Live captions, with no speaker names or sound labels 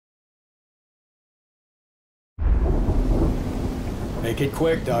Make it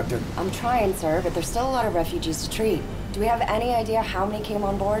quick, Doctor. I'm trying, sir, but there's still a lot of refugees to treat. Do we have any idea how many came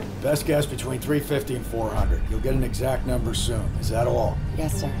on board? Best guess between 350 and 400. You'll get an exact number soon. Is that all?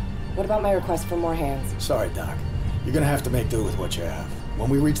 Yes, sir. What about my request for more hands? Sorry, Doc. You're gonna have to make do with what you have. When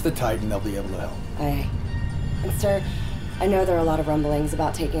we reach the Titan, they'll be able to help. Aye. And sir, I know there are a lot of rumblings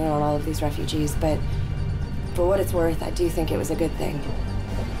about taking on all of these refugees, but for what it's worth, I do think it was a good thing.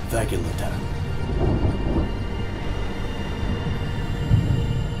 Thank you, Lieutenant.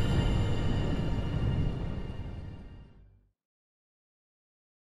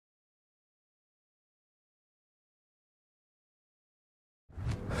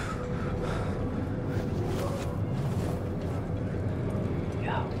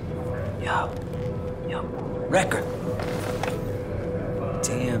 Yo. Wrecker.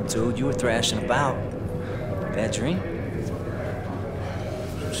 Damn, dude, you were thrashing about. Bad dream?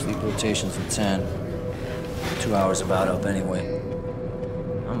 Sleep rotations in 10. 2 hours about up anyway.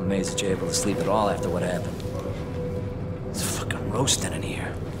 I'm amazed that you're able to sleep at all after what happened. It's fucking roasting in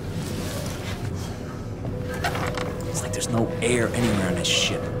here. It's like there's no air anywhere on this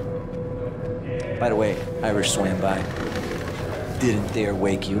ship. By the way, Irish swam by. Didn't dare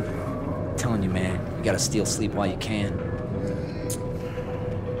wake you. I'm telling you, man, you gotta steal sleep while you can.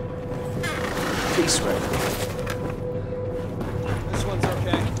 Peace, right? This one's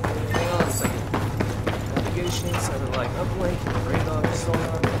okay. Hang on a second. Navigation, satellite uplink, radar,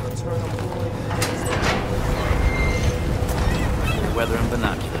 sonar, return on Weather and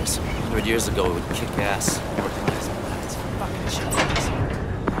binoculars. 100 years ago, we would kick ass, organize plans. Fucking shit.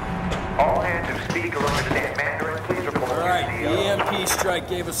 All hands who speak or understand Mandarin, please report. All right, the EMP strike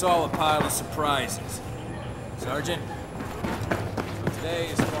gave us all a pile of surprises. Sergeant, so today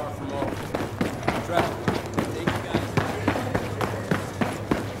is far from over. Trevor, take you guys.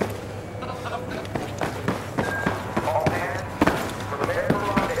 All hands, prepare for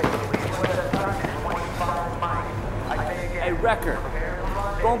rendezvous. Please let us start in 25 miles. I say again. Hey, Wrecker,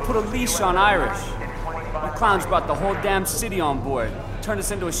 go and put a leash on Irish. You clowns brought the whole damn city on board. Turned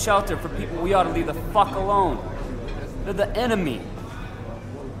us into a shelter for people we ought to leave the fuck alone. They're the enemy.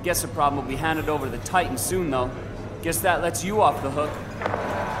 Guess the problem will be handed over to the Titan soon, though. Guess that lets you off the hook.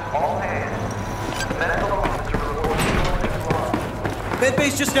 All hands. Medical officer reporting. Med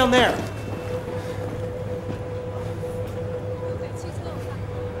base just down there.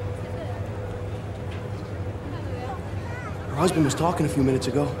 Her husband was talking a few minutes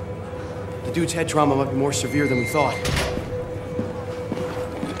ago. The dude's head trauma might be more severe than we thought.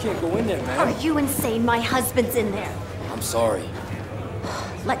 You can't go in there, man. Are you insane? My husband's in there. I'm sorry.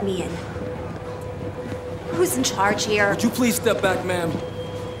 Let me in. Who's in charge here? Would you please step back, ma'am?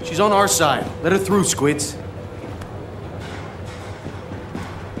 She's on our side. Let her through, Squids.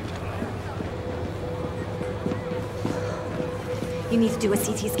 You need to do a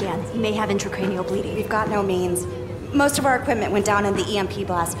CT scan. You may have intracranial bleeding. We've got no means. Most of our equipment went down in the EMP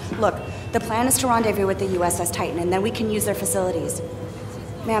blast. Look, the plan is to rendezvous with the USS Titan, and then we can use their facilities.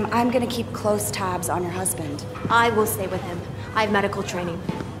 Ma'am, I'm gonna keep close tabs on your husband. I will stay with him. I have medical training.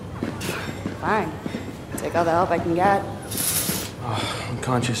 Fine. Take all the help I can get.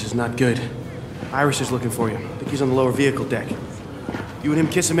 Unconscious is not good. Iris is looking for you. I think he's on the lower vehicle deck. You and him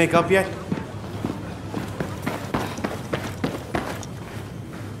kiss and make up yet?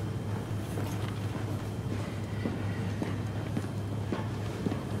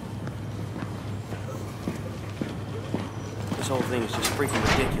 This whole thing is just freaking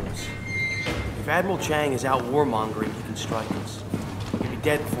ridiculous. If Admiral Chang is out warmongering, he can strike us. We'll be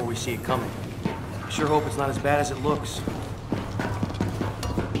dead before we see it coming. I sure hope it's not as bad as it looks.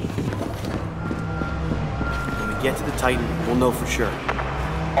 When we get to the Titan, we'll know for sure.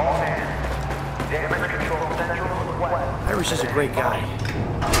 All hands. Damage control central request. Irish is a great guy.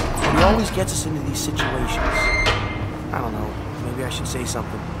 But he always gets us into these situations. I don't know. Maybe I should say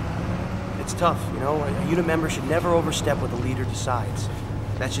something. It's tough, you know? A unit member should never overstep what the leader decides.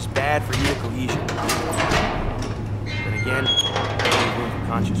 That's just bad for unit cohesion. Then again, everyone's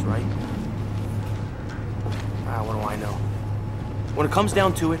conscious, right? What do I know? When it comes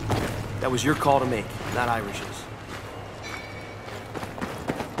down to it, that was your call to make, not Irish's.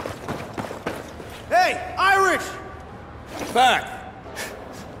 Hey, Irish! Back!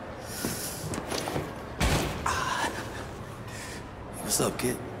 What's up,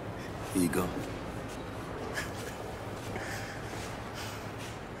 kid? Here you go.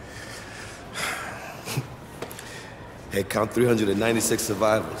 Head count 396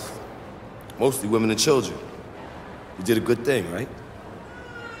 survivors. Mostly women and children. You did a good thing, right?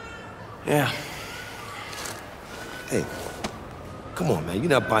 Yeah. Hey, come on, man. You're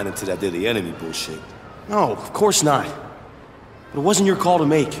not buying into that they're the enemy bullshit. No, of course not. But it wasn't your call to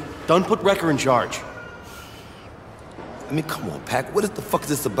make. Dunn put Wrecker in charge. I mean, come on, Pac. What the fuck is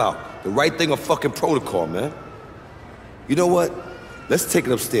this about? The right thing or fucking protocol, man? You know what? Let's take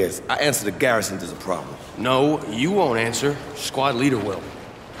it upstairs. I answer the garrison there's a problem. No, you won't answer. Squad leader will.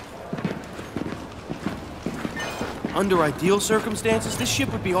 Under ideal circumstances, this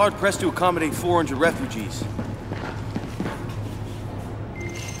ship would be hard-pressed to accommodate 400 refugees.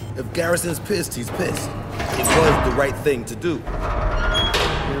 If Garrison's pissed, he's pissed. It was the right thing to do.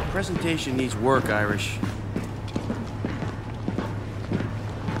 Your presentation needs work, Irish.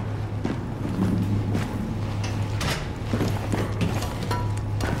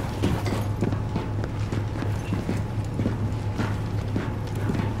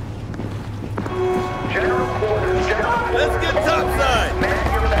 Let's get topside!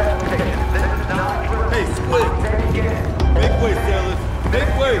 Hey, Squid! Make way, sailors!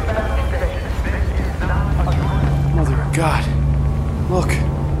 Make way! Mother of God. Look.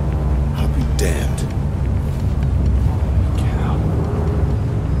 I'll be damned. Get out.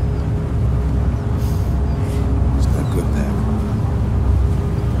 It's not good, Pat.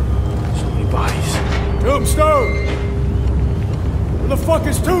 So many bodies. Tombstone! Where the fuck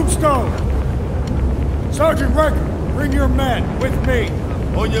is Tombstone? Sergeant Wrecker, bring your men with me.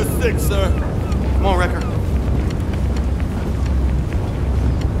 On your six, sir. Come on, Wrecker.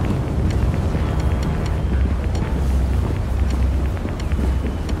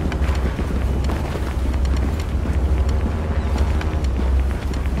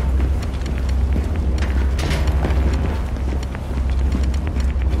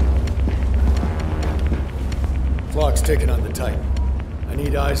 Clock's ticking on the Titan. I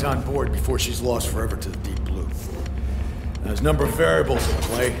need eyes on board before she's lost forever to the deep blue. There's a number of variables at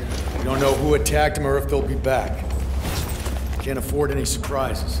play. We don't know who attacked them or if they'll be back. Can't afford any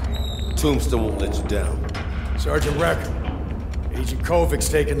surprises. Tombstone won't let you down. Sergeant Wrecker, Agent Kovic's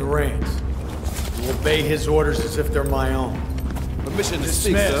taking the reins. You obey his orders as if they're my own. Permission to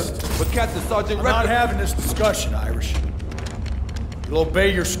speak, sir. Dismissed. But Captain Sergeant I'm Wrecker... not having this discussion, Irish. You'll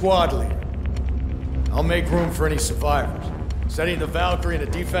obey your squad leader. I'll make room for any survivors. Setting the Valkyrie in a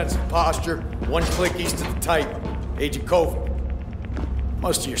defensive posture, one click east of the Titan. Agent Kovic.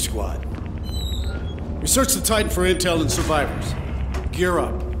 Most of your squad. We searched the Titan for intel and survivors. Gear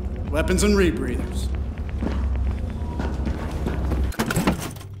up. Weapons and rebreathers.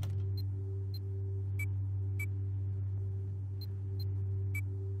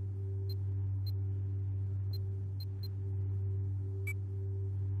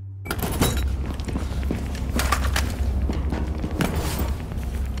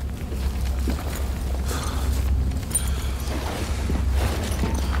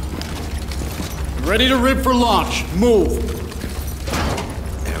 Ready to rip for launch. Move.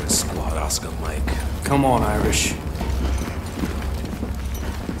 Aaron Squad, Oscar Mike. Come on, Irish.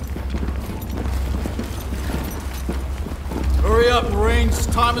 Hurry up, Marines.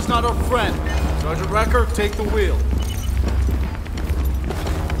 Time is not our friend. Sergeant Wrecker, take the wheel.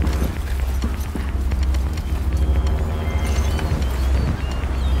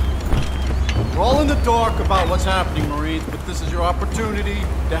 We're all in the dark about what's happening, Marines, but this is your opportunity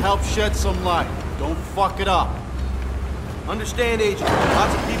to help shed some light. Don't fuck it up. Understand, Agent.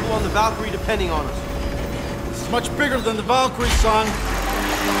 Lots of people on the Valkyrie depending on us. This is much bigger than the Valkyrie, son.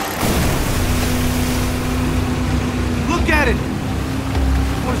 Look at it!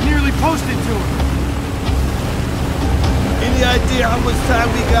 It was nearly posted to her. Any idea how much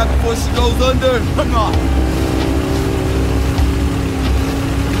time we got before she goes under? Hang on.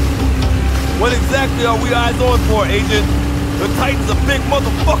 What exactly are we eyes on for, Agent? The Titan's a big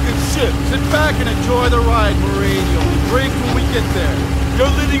motherfucking ship. Sit back and enjoy the ride, Marine. You'll be briefed when we get there. You're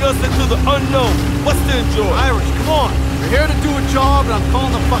leading us into the unknown. What's to enjoy? Irish, come on. We're here to do a job, and I'm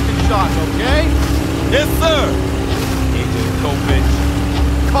calling the fucking shots, okay? Yes, sir. Agent Kovic.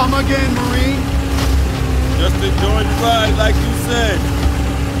 Come again, Marine. Just enjoy the ride, like you said.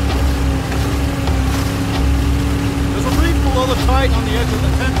 There's a reef below the Titan on the edge of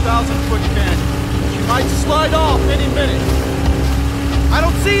the 10,000-foot canyon. She might slide off any minute. I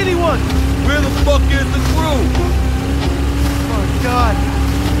don't see anyone! Where the fuck is the crew? Oh, God.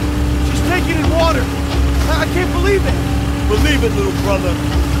 She's taking in water. I can't believe it. Believe it, little brother.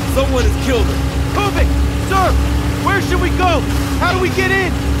 Someone has killed her. Kovic! Sir! Where should we go? How do we get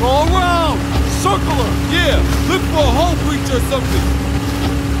in? Go around! Circle her! Yeah! Look for a hull breach or something!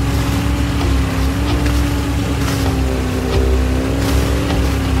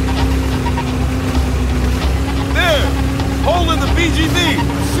 There! Hole in the BGV!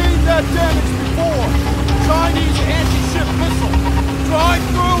 Seen that damage before. Chinese anti-ship missile. Drive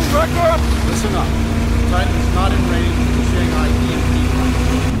through, Wrecker! Listen up. Titan is not in range of the Shanghai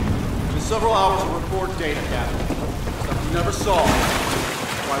EMP. There's several hours of report data gathered. Stuff you never saw.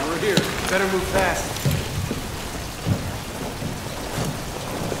 That's why we're here. Better move fast.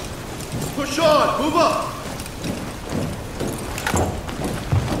 Push on! Move up!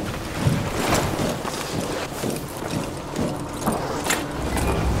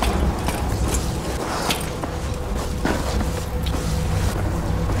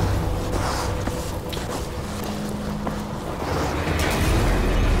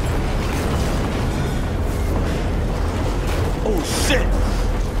 Oh, shit!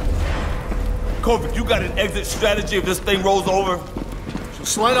 Kovic, you got an exit strategy if this thing rolls over? She'll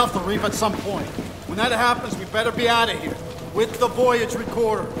slide off the reef at some point. When that happens, we better be out of here. With the voyage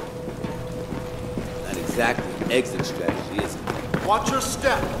recorder. Not exactly an exit strategy, is it? Watch your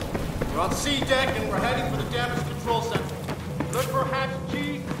step. We're on C deck and we're heading for the damage control center. Look for hatch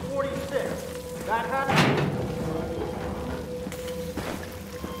G46. That hatch?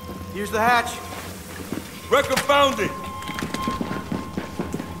 Here's the hatch. Wrecker found it!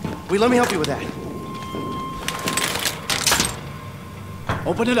 Wait, let me help you with that.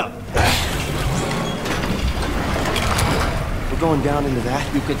 Open it up. We're going down into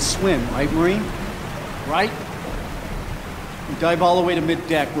that. You could swim, right, Marine? Right? We dive all the way to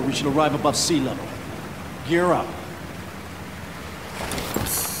mid-deck where we should arrive above sea level. Gear up.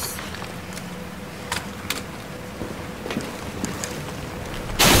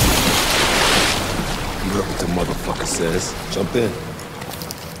 You heard what the motherfucker says. Jump in.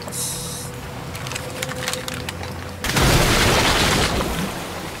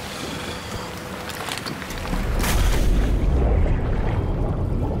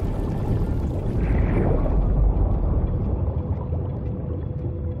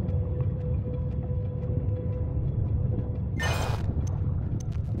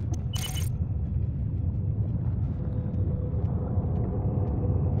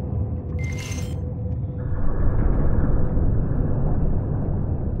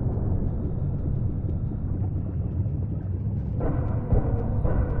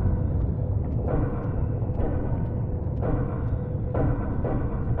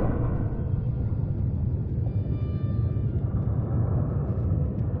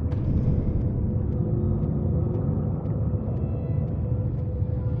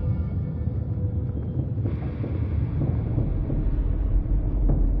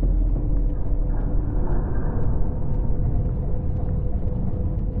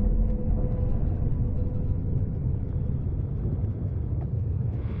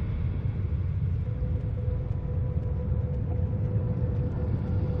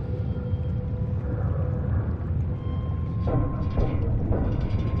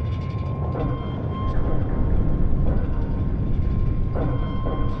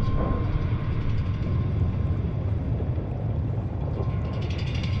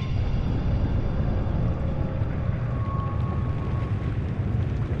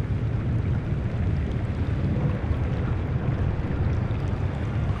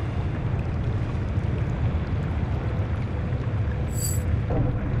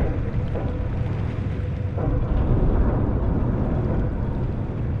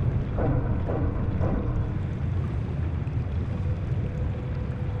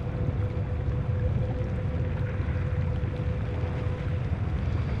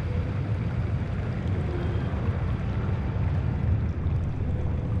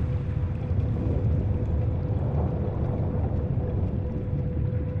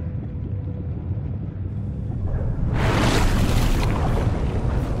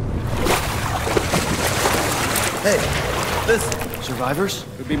 Hey, listen. Survivors?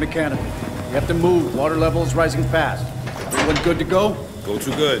 Could be mechanical. We have to move. Water level is rising fast. Everyone good to go? Go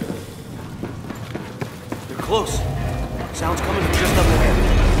too good. They're close. Sounds coming from just up ahead.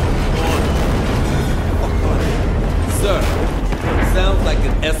 Sir, sounds like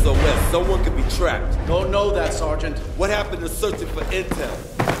an SOS. Someone could be trapped. Don't know that, Sergeant. What happened to searching for intel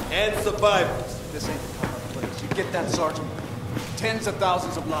and survivors? This ain't the kind of place. You get that, Sergeant? Tens of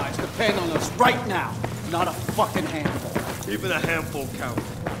thousands of lives depend on us right now. Not a fucking handful. Even a handful counts.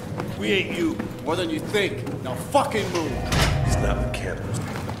 We ain't you. More than you think. Now fucking move. It's not mechanical.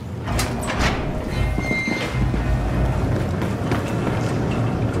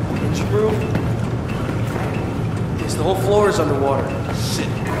 Engine room? Yes, the whole floor is underwater. Shit.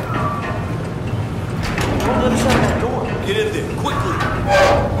 Go on the other side of that door. Get in there, quickly.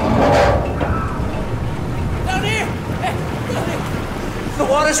 Down here! Hey, down here! The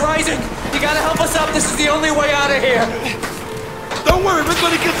water's rising! You gotta help us out. This is the only way out of here. Don't worry, we're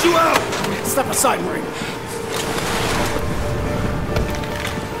gonna get you out. Step aside, Marine.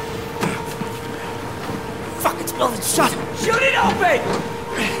 Shut! Shoot it open!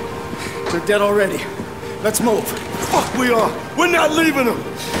 They're dead already. Let's move. Fuck we are! We're not leaving them!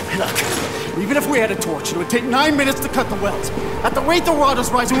 Look, even if we had a torch, it would take 9 minutes to cut the welds. At the rate the water's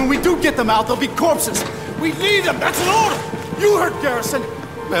rising, when we do get them out, they'll be corpses. We need them! That's an order! You heard Garrison!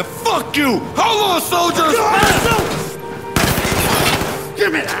 Man, fuck you! Hold on, soldiers!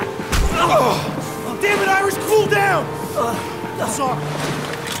 Give me that! Oh, damn it, Irish, cool down! Sorry.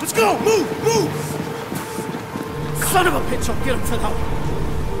 Let's go! Move! Move! Son of a bitch, I'll get him for that.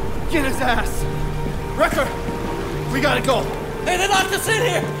 Get his ass! Wrecker! We gotta go! Hey, they locked us in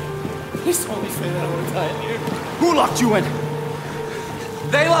here! Please only say that all the time, dude. Who locked you in?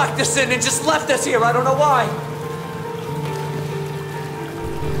 They locked us in and just left us here. I don't know why.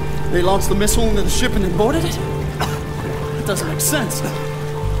 They launched the missile into the ship and then boarded it? That doesn't make sense.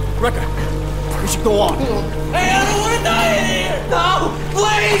 Wrecker, we should go on. Hey, I don't want to die in here! No!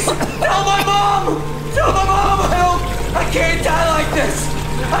 Please! Tell my mom! Tell my mom! Help! I can't die like this!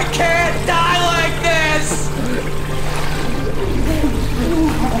 I can't die like this!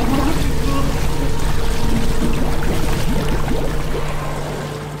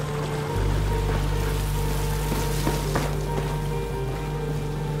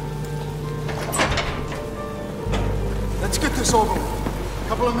 Let's get this over with.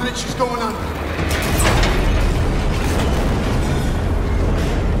 Couple of minutes, she's going under.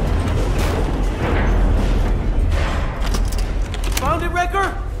 Found it,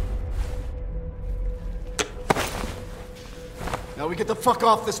 Wrecker? Now we get the fuck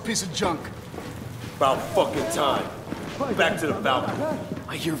off this piece of junk. About fucking time. Back to the balcony.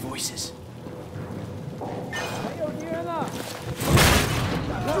 I hear voices. On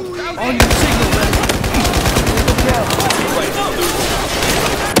your signal, man.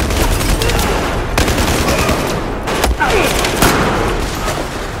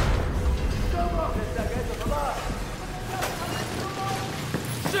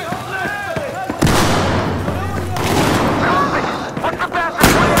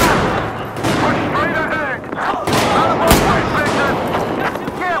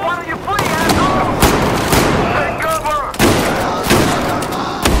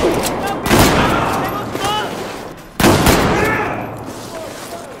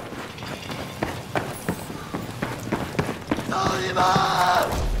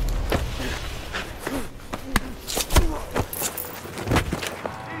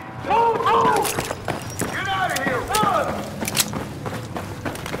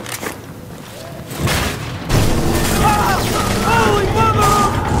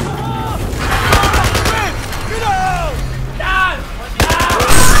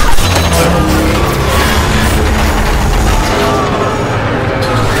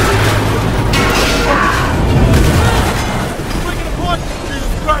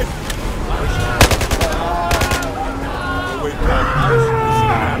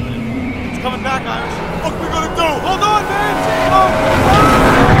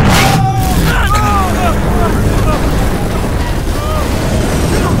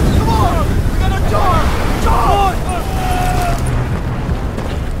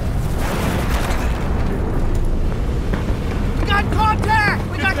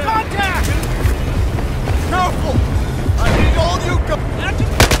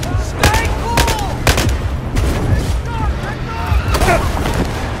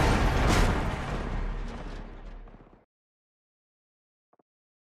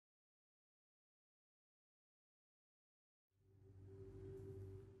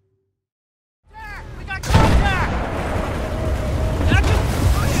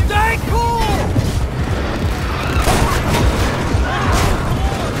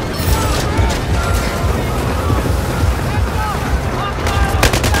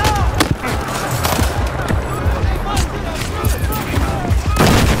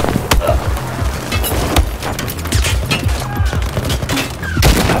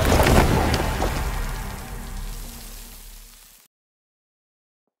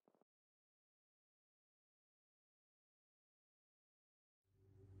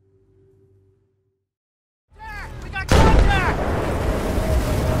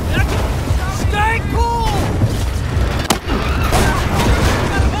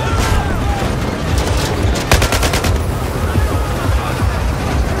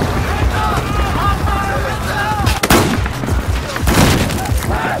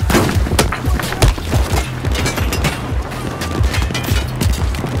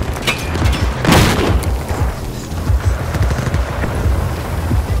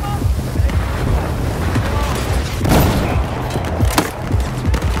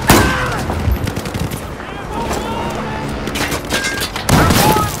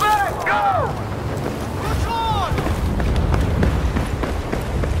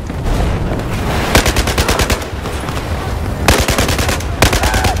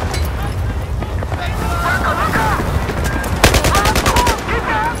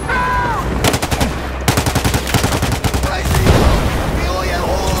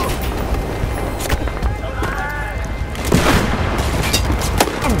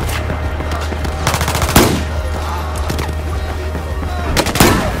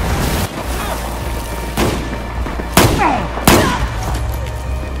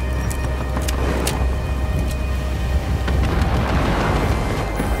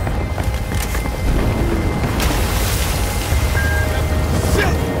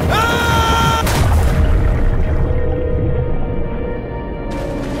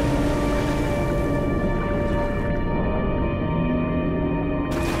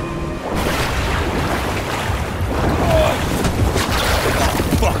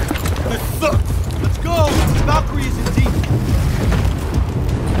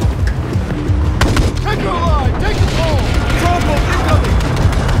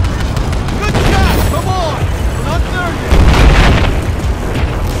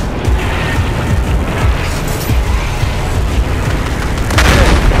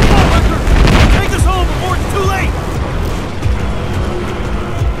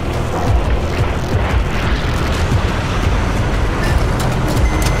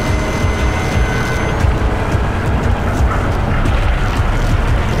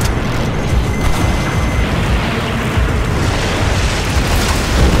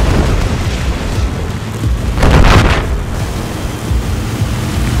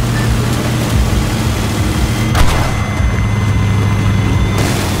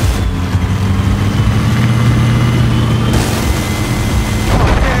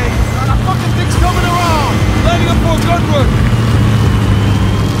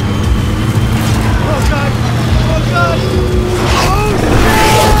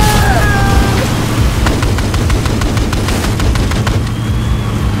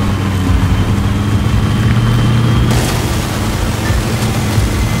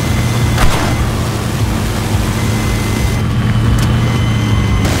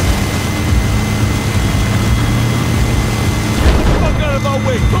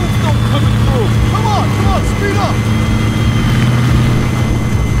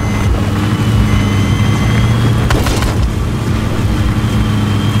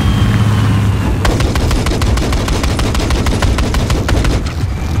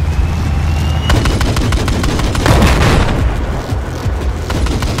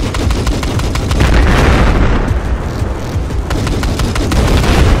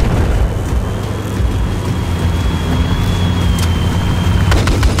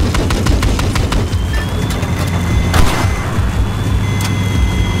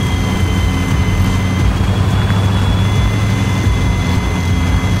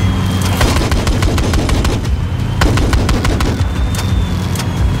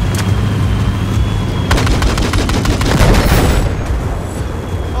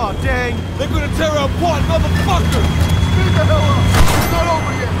 dang! They're gonna tear her apart, motherfucker! Speed the hell up! It's not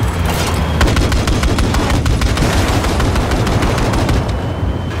over yet!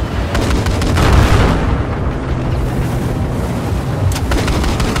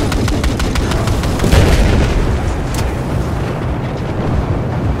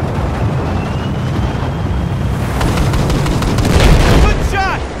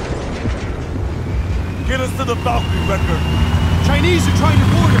 To the Valkyrie record. Chinese are trying to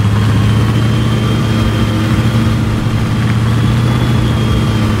board him.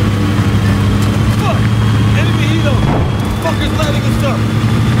 Fuck! Enemy helo! Fuckers lighting us up!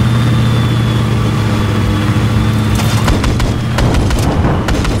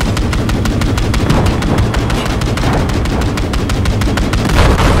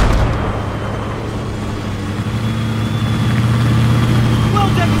 Well,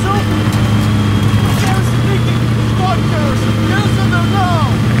 deck is open!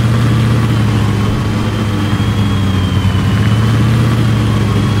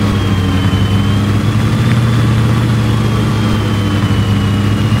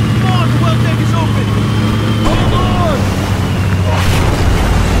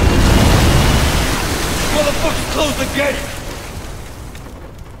 Close the gate!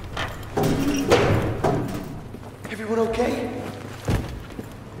 Everyone okay?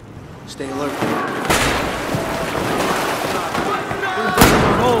 Stay alert.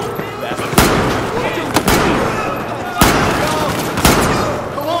 Hold, bastard.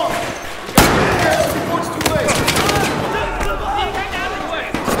 Come on! We gotta get there before it's too late.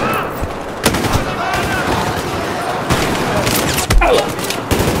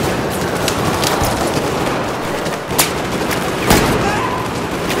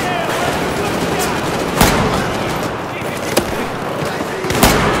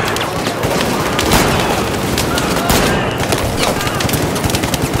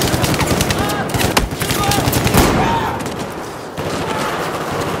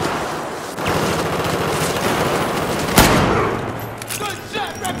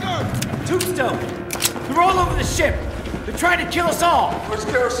 They're all over the ship. They're trying to kill us all. Where's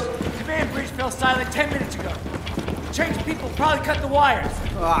Garrison? Command bridge fell silent 10 minutes ago. Changed people probably cut the wires.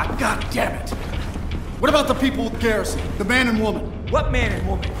 Ah, god damn it. What about the people with Garrison? The man and woman? What man and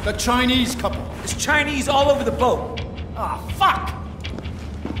woman? The Chinese couple. There's Chinese all over the boat. Ah, fuck!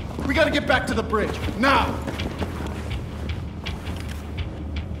 We gotta get back to the bridge. Now!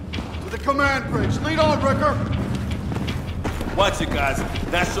 To the command bridge. Lead on, Ricker! Watch it, guys.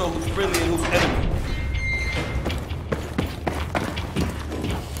 Not sure who's friendly and who's enemy.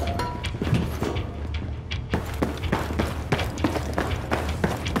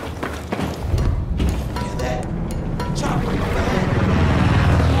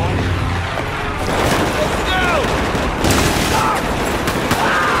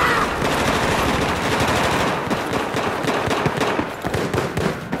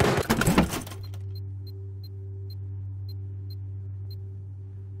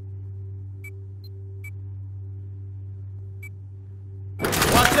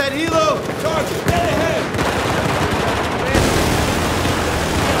 That helo! Target, dead ahead!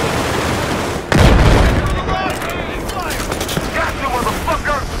 Got you,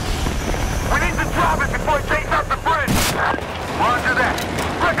 motherfucker! We need to drop it before it takes out the bridge! Roger that.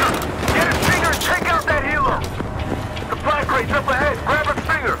 Ricker, get his finger and take out that helo! Supply crate's up ahead. Grab his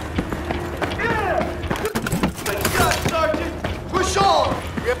finger! Yeah! Good shot, Sergeant! Push on!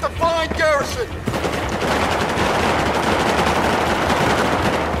 We have to find Garrison!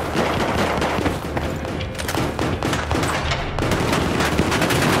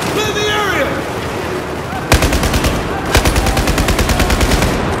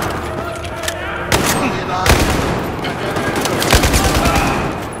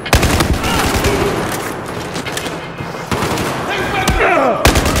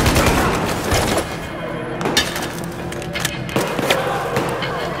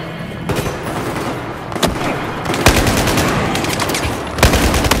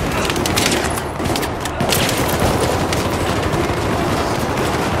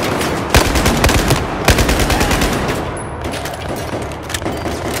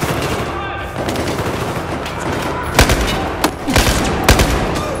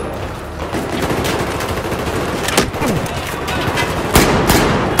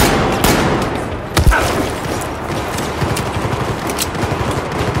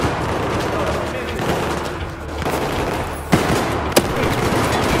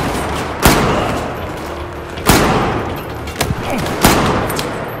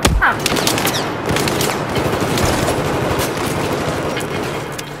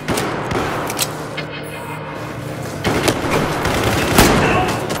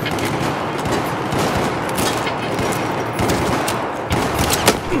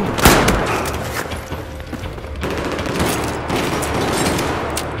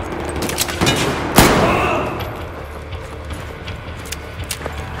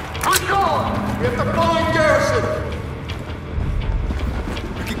 We have to find Garrison!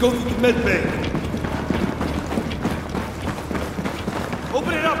 We can go through the med bay.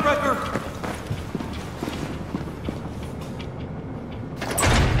 Open it up, Wrecker!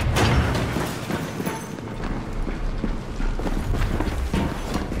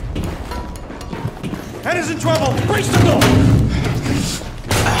 Head is in trouble! Brace the door!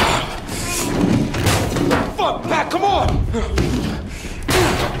 Fuck, Pat, come on!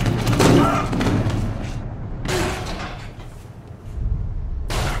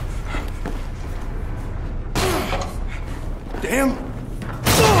 Damn!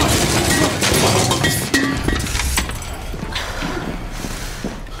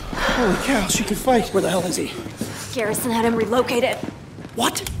 Holy cow, she can fight. Where the hell is he? Garrison had him relocated.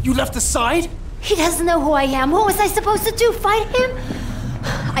 What? You left the side? He doesn't know who I am. What was I supposed to do? Fight him?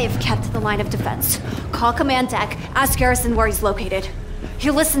 I have kept the line of defense. Call command deck. Ask Garrison where he's located.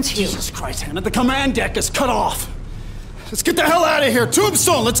 He'll listen to you. Jesus Christ, Hannah, the command deck is cut off. Let's get the hell out of here.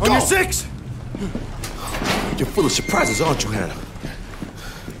 Tombstone, let's go. On your six. You're full of surprises, aren't you, Hannah?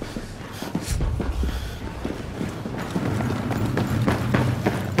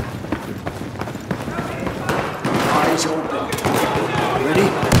 Eyes open. Ready?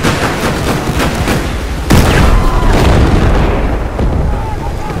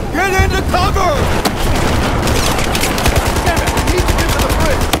 Get into cover! Damn it, we need to get to the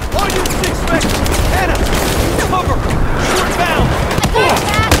bridge! All you six men! Hannah! Cover! We're down!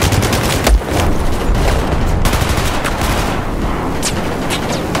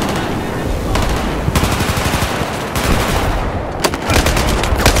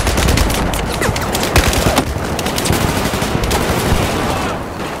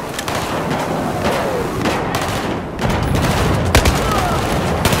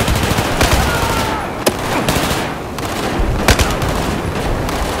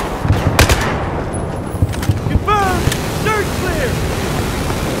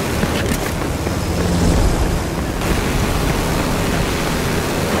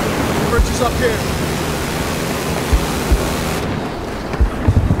 Up here.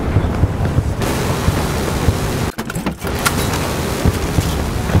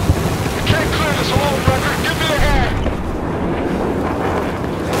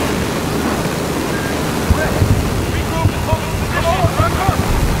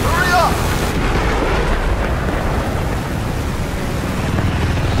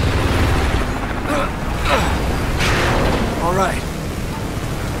 All right.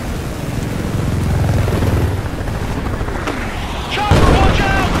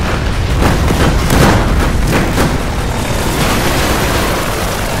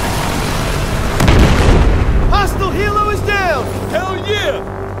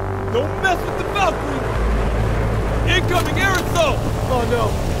 Incoming air assault! Oh no.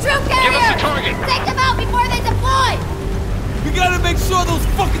 Troop carrier! Give us the target! Take them out before they deploy! We gotta make sure those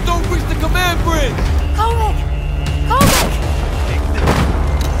fuckers don't reach the command bridge! Kovic! Kovic!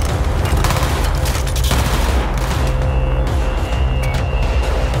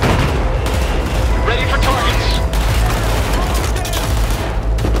 Ready for targets!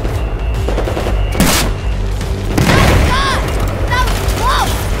 That was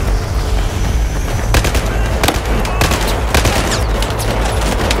close!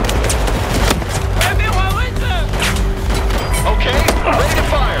 Okay, ready to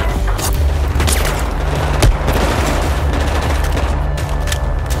fire.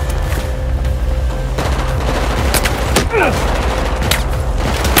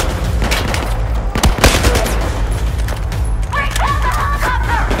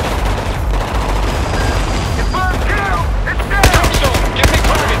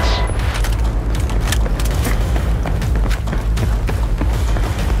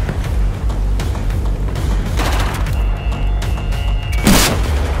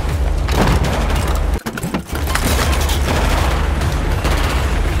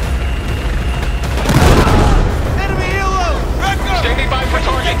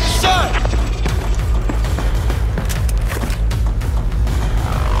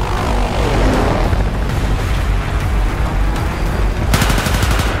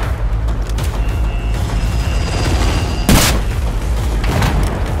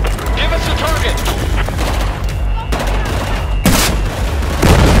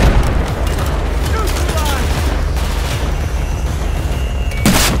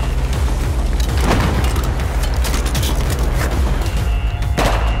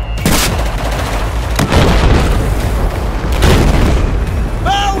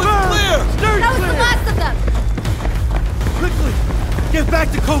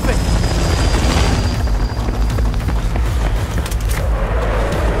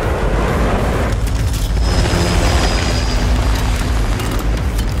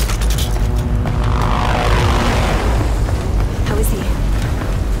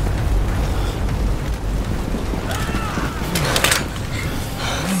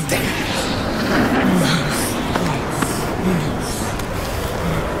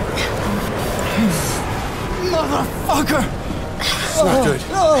 Motherfucker! It's not good.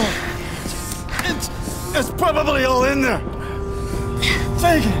 It's probably all in there.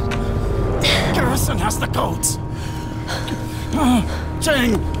 Take it. Garrison has the codes.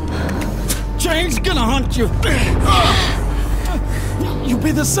 Chang's gonna hunt you. You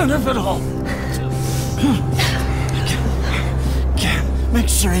be the center of it all. Make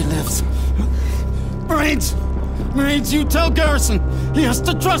sure he lives. Marines, you tell Garrison he has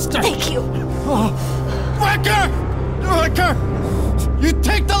to trust her. Thank you. Wrecker, you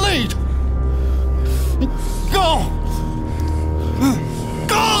take the lead. Go.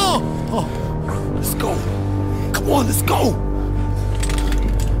 Let's go. Come on, let's go.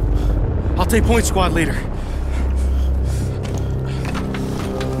 I'll take point, squad leader.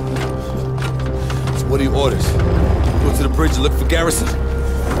 So what are your orders? Go to the bridge and look for Garrison?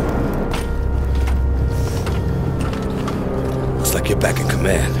 Looks like you're back in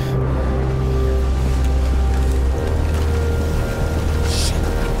command.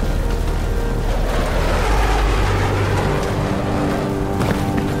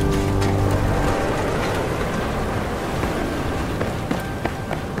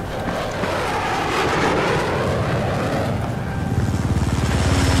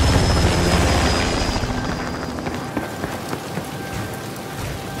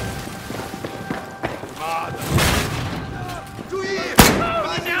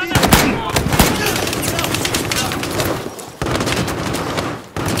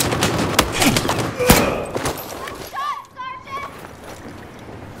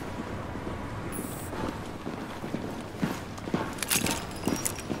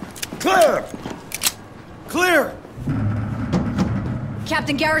 Clear! Clear!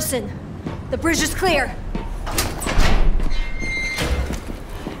 Captain Garrison, the bridge is clear.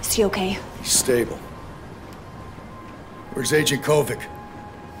 Is he okay? He's stable. Where's Agent Kovic?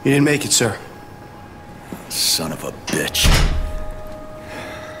 He didn't make it, sir. Son of a bitch.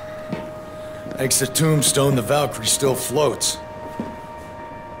 Thanks to Tombstone, the Valkyrie still floats.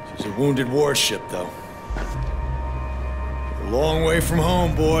 She's a wounded warship, though. A long way from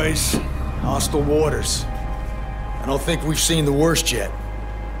home, boys. Hostile waters. I don't think we've seen the worst yet.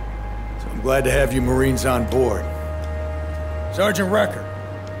 So I'm glad to have you Marines on board. Sergeant Wrecker,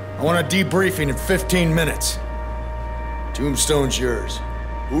 I want a debriefing in 15 minutes. Tombstone's yours.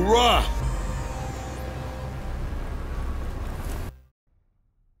 Hoorah!